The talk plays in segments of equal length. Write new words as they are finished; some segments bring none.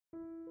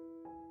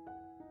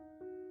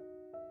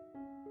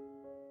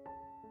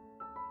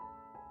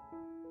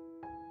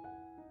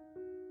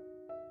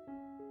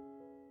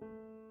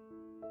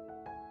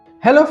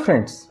Hello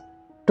friends,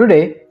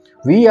 today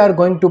we are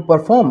going to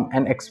perform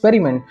an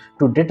experiment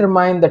to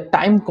determine the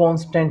time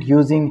constant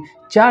using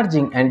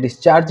charging and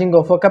discharging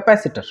of a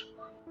capacitor.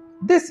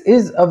 This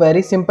is a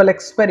very simple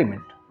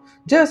experiment.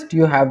 Just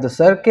you have the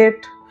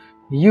circuit,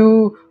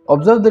 you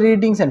observe the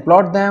readings and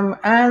plot them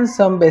and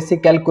some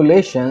basic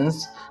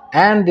calculations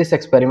and this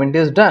experiment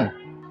is done.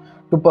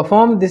 To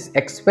perform this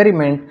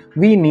experiment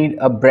we need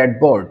a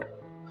breadboard.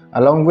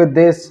 Along with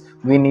this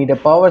we need a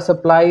power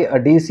supply, a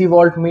DC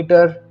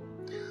voltmeter,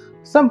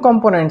 some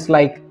components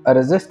like a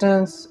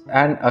resistance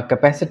and a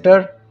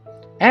capacitor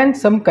and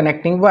some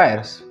connecting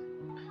wires.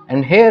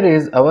 And here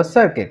is our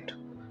circuit.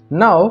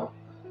 Now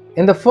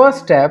in the first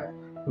step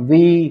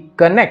we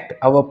connect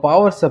our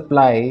power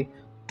supply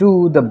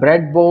to the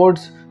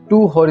breadboard's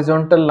two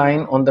horizontal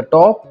line on the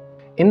top.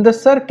 In the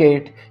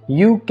circuit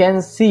you can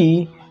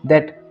see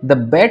that the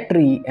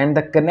battery and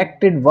the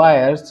connected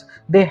wires,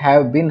 they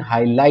have been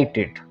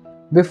highlighted.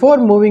 Before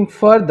moving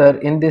further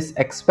in this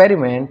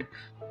experiment,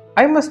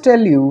 I must tell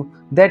you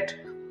that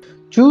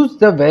choose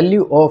the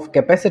value of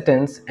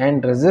capacitance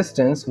and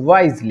resistance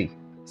wisely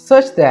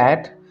such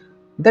that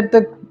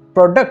the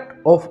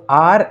product of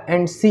R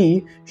and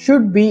C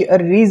should be a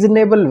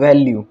reasonable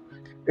value.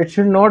 It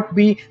should not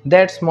be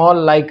that small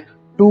like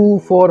 2,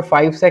 4,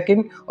 5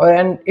 seconds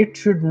and it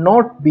should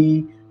not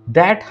be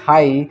that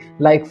high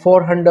like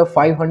 400,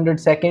 500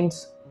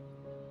 seconds.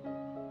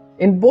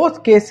 In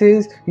both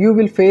cases you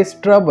will face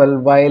trouble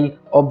while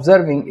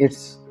observing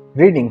its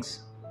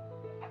readings.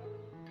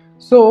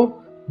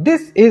 So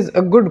this is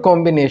a good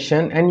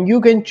combination and you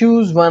can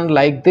choose one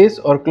like this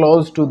or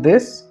close to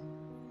this.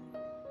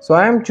 So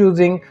I am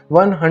choosing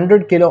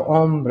 100 kilo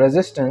ohm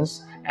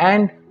resistance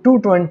and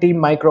 220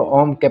 micro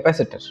ohm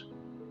capacitor.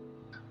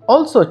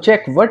 Also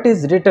check what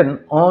is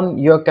written on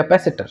your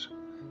capacitor.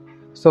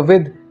 So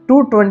with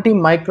 220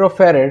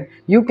 microfarad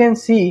you can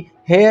see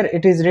here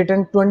it is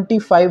written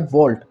 25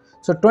 volt.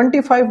 So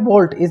 25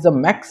 volt is the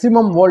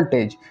maximum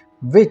voltage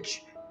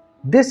which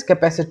this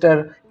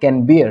capacitor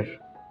can bear.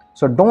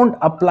 So don't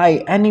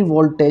apply any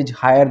voltage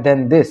higher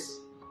than this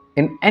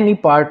in any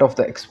part of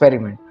the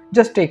experiment.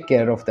 Just take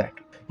care of that.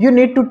 You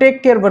need to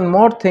take care one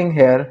more thing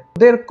here.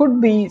 There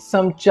could be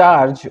some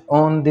charge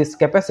on this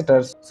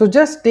capacitor. So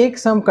just take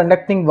some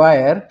conducting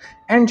wire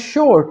and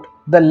short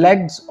the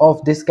legs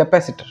of this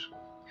capacitor.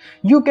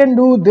 You can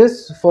do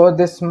this for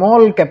this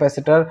small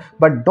capacitor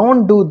but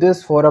don't do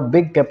this for a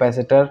big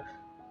capacitor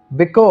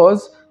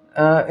because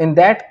in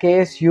that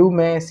case you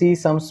may see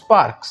some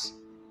sparks.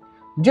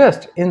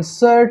 Just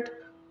insert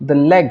the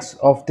legs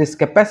of this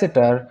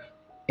capacitor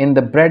in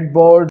the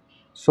breadboard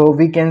so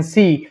we can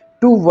see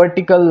two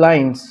vertical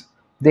lines.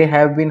 They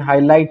have been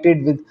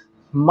highlighted with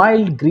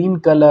mild green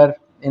color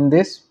in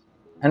this,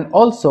 and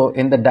also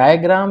in the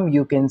diagram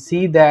you can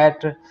see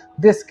that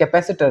this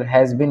capacitor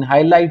has been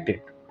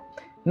highlighted.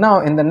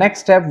 Now in the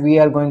next step we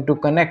are going to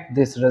connect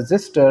this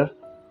resistor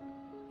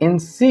in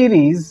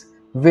series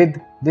with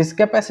this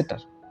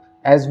capacitor.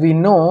 As we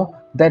know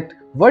that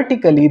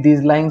vertically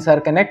these lines are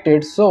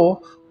connected,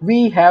 so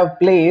we have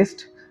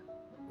placed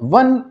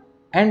one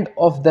end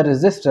of the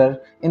resistor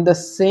in the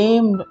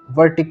same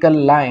vertical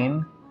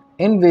line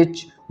in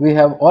which we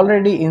have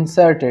already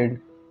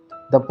inserted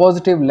the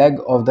positive leg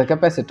of the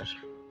capacitor.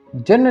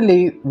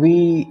 Generally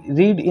we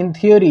read in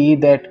theory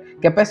that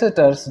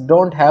capacitors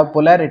don't have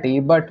polarity,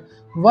 but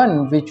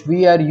one which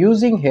we are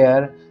using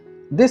here,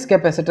 this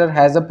capacitor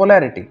has a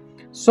polarity.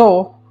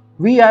 So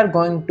we are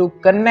going to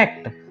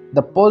connect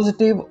the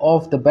positive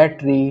of the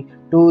battery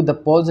to the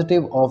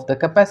positive of the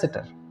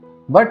capacitor,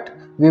 but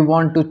we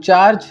want to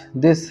charge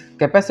this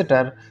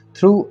capacitor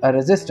through a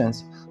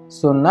resistance.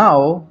 So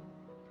now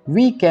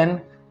we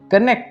can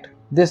connect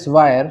this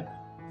wire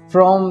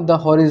from the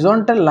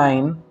horizontal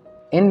line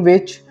in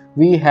which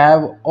we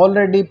have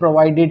already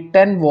provided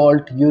 10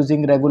 volt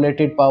using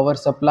regulated power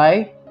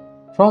supply.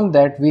 From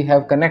that we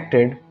have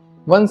connected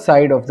one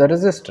side of the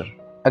resistor.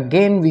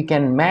 Again we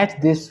can match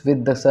this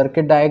with the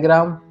circuit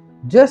diagram.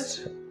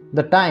 Just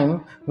the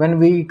time when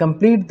we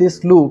complete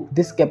this loop,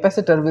 this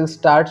capacitor will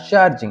start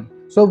charging.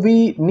 So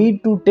we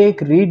need to take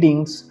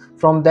readings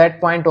from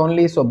that point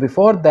only. So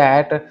before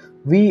that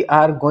we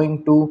are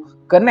going to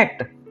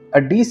connect a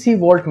DC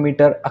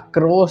voltmeter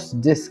across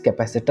this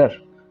capacitor.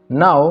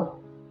 Now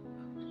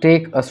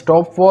take a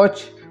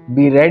stopwatch,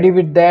 be ready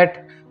with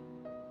that,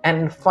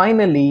 and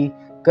finally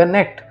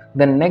connect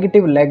the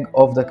negative leg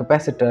of the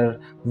capacitor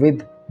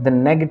with the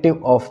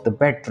negative of the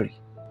battery.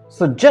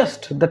 So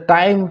just the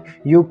time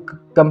you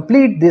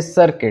complete this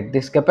circuit,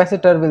 this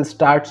capacitor will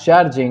start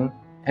charging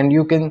and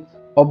you can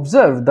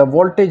observe the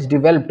voltage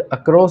developed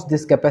across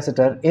this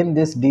capacitor in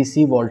this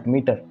DC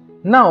voltmeter.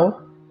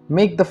 Now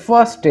make the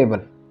first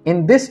table.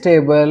 In this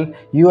table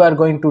you are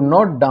going to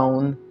note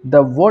down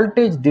the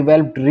voltage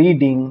developed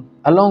reading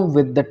along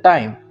with the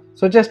time.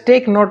 So just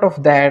take note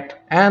of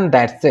that and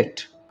that's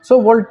it.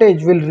 So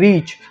voltage will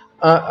reach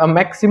a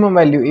maximum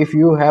value if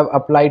you have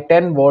applied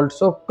 10 volts.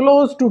 So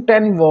close to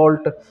 10 volt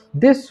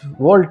this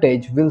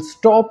voltage will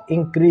stop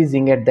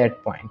increasing at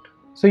that point.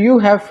 So you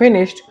have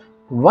finished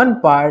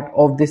one part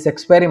of this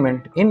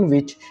experiment in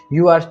which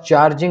you are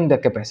charging the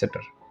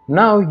capacitor.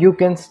 Now you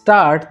can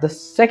start the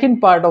second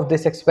part of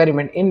this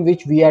experiment in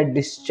which we are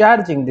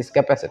discharging this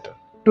capacitor.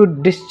 To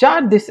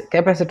discharge this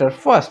capacitor,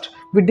 first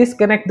we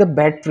disconnect the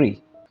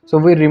battery. So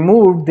we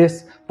removed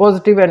this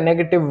positive and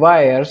negative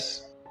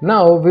wires.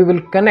 Now we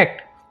will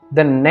connect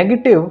the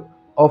negative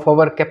of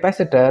our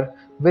capacitor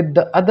with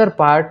the other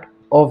part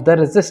of the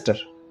resistor.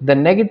 The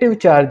negative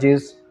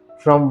charges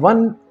from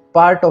one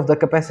part of the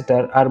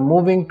capacitor are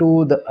moving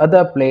to the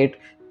other plate,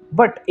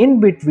 but in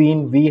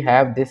between we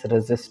have this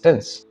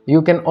resistance.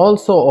 You can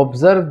also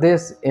observe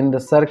this in the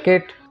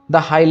circuit. The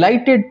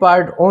highlighted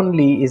part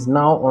only is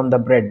now on the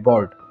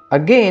breadboard.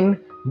 Again,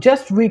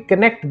 just we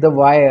connect the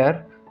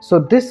wire, so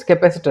this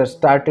capacitor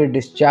started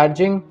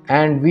discharging,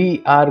 and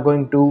we are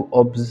going to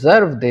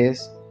observe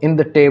this in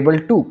the table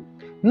 2.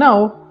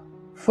 Now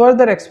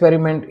further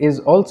experiment is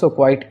also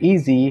quite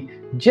easy.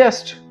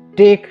 Just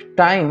take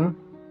time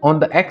on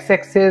the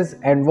x-axis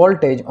and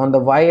voltage on the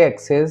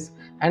y-axis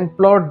and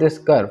plot this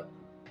curve.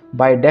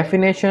 By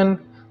definition,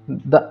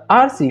 the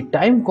RC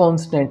time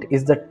constant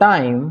is the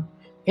time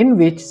in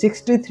which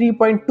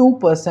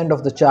 63.2%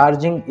 of the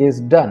charging is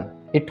done.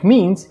 It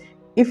means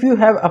if you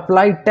have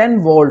applied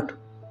 10 volt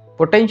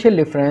potential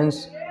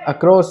difference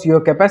across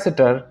your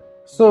capacitor,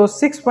 so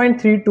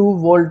 6.32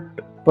 volt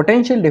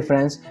potential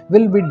difference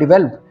will be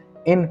developed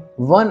in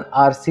 1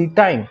 RC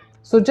time.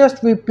 So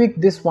just we pick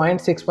this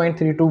point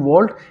 6.32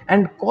 volt,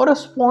 and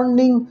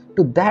corresponding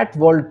to that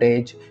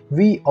voltage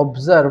we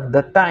observe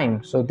the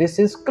time. So this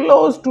is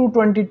close to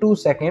 22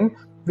 seconds,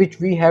 which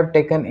we have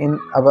taken in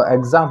our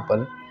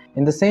example.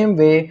 In the same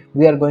way,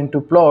 we are going to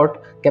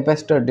plot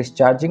capacitor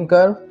discharging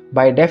curve.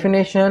 By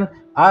definition,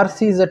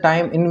 RC is the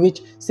time in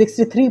which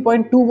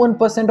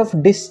 63.21%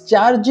 of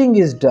discharging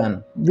is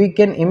done. We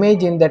can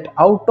imagine that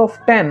out of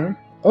 10,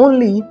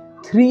 only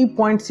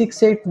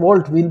 3.68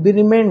 volt will be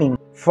remaining.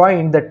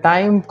 Find the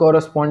time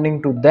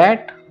corresponding to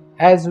that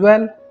as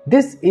well.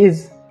 This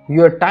is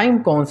your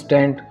time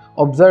constant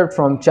observed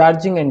from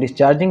charging and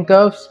discharging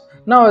curves.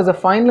 Now as a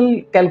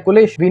final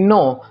calculation, we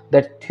know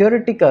that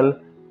theoretical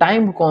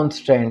time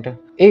constant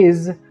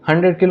is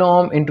 100 kilo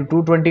ohm into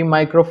 220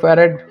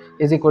 microfarad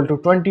is equal to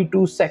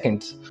 22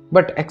 seconds.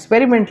 But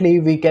experimentally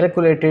we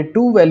calculated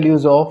two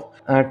values of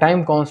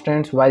time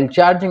constants while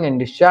charging and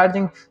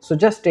discharging, so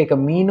just take a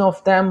mean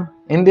of them.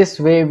 In this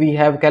way we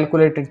have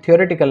calculated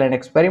theoretical and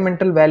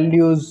experimental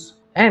values,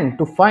 and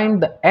to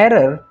find the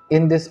error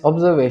in this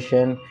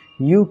observation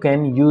you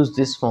can use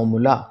this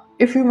formula.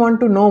 If you want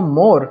to know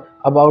more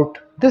about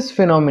this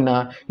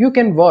phenomena, you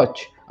can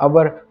watch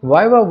our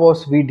Viva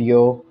Voce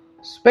video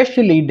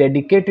specially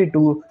dedicated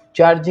to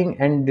charging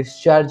and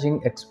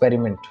discharging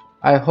experiment.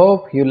 I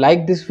hope you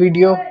like this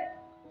video.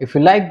 If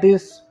you like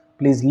this,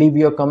 please leave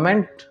your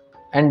comment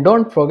and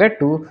don't forget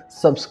to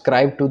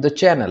subscribe to the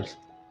channel.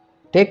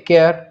 Take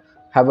care.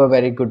 Have a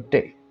very good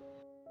day.